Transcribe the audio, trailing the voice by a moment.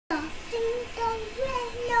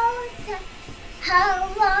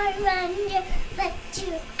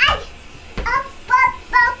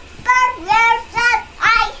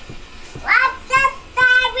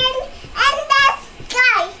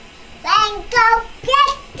go get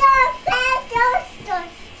the bagel store.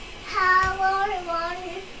 How I want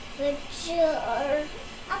with your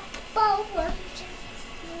apple.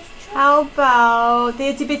 How about the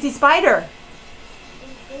Itsy Bitsy Spider?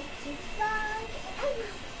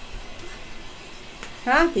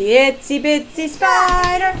 Huh? The Itsy Bitsy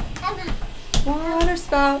Spider. Water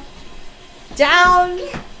spout. Down.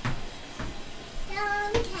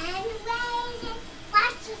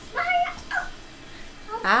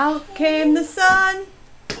 Out came the sun.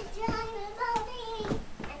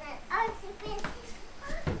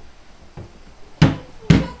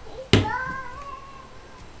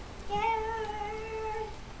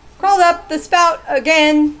 Crawled up the spout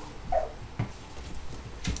again.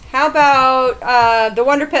 How about the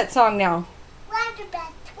Wonder Pet song now? Wonder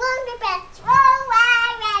Pets, roll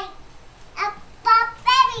away. Up,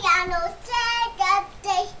 baby, I know sad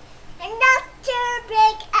day. And not too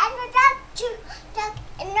big, and not too dark,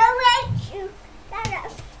 and no way to let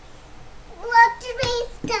us. What to be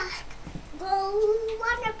stuck? Go,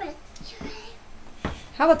 Wonder Pets.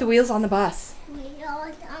 How about the wheels on the bus? We are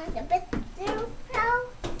on the bus.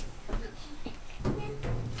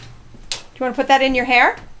 Do you want to put that in your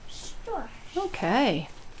hair? Sure. Okay.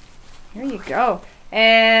 Here you go.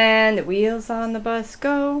 And the wheels on the bus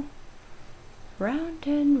go round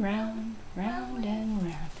and round, round and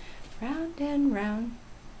round, round and round.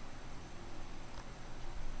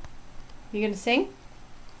 You gonna sing?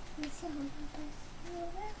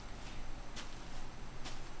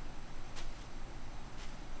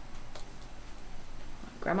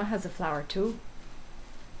 Grandma has a flower too.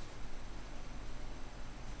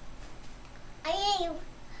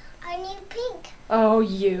 I need pink. Oh,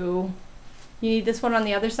 you. You need this one on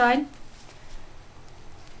the other side?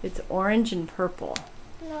 It's orange and purple.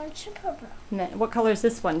 Orange and purple. And then, what color is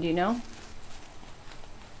this one? Do you know?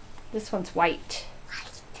 This one's white.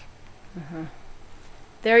 White.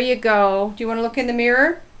 There you go. Do you want to look in the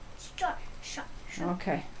mirror? Sure.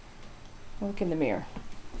 Okay. Look in the mirror.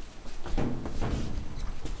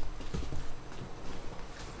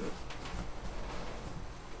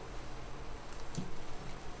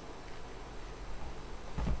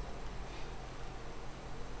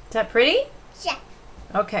 Is that pretty? Yeah.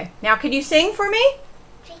 Okay. Now can you sing for me?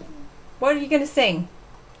 What are you going to sing?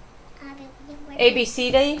 A, B,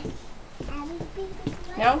 C, D?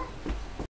 No?